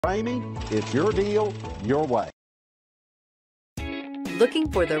Ramey, it's your deal, your way.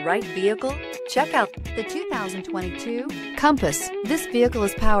 Looking for the right vehicle? Check out the 2022 Compass. This vehicle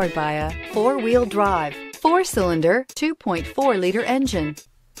is powered by a 4-wheel drive, 4-cylinder, 2.4-liter engine.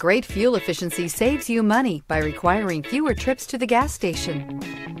 Great fuel efficiency saves you money by requiring fewer trips to the gas station.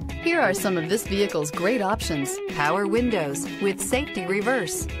 Here are some of this vehicle's great options: power windows with safety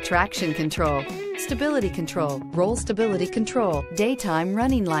reverse, traction control, stability control, roll stability control, daytime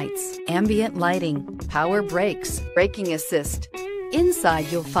running lights, ambient lighting, power brakes, braking assist.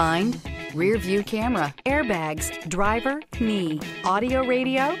 Inside you'll find rear view camera, airbags, driver, knee, audio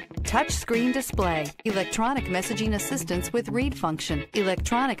radio, touch screen display, electronic messaging assistance with read function,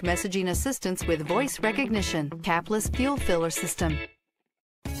 electronic messaging assistance with voice recognition, capless fuel filler system.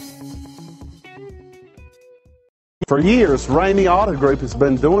 For years, Ramey Auto Group has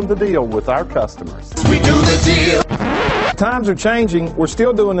been doing the deal with our customers. We do the deal. Times are changing. We're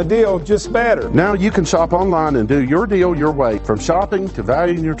still doing the deal, just better. Now you can shop online and do your deal your way, from shopping to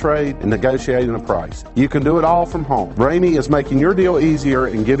valuing your trade and negotiating a price. You can do it all from home. Ramey is making your deal easier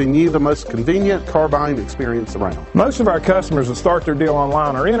and giving you the most convenient car buying experience around. Most of our customers that start their deal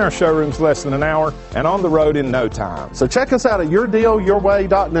online are in our showrooms less than an hour and on the road in no time. So check us out at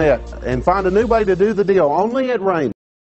yourdealyourway.net and find a new way to do the deal only at Ramey.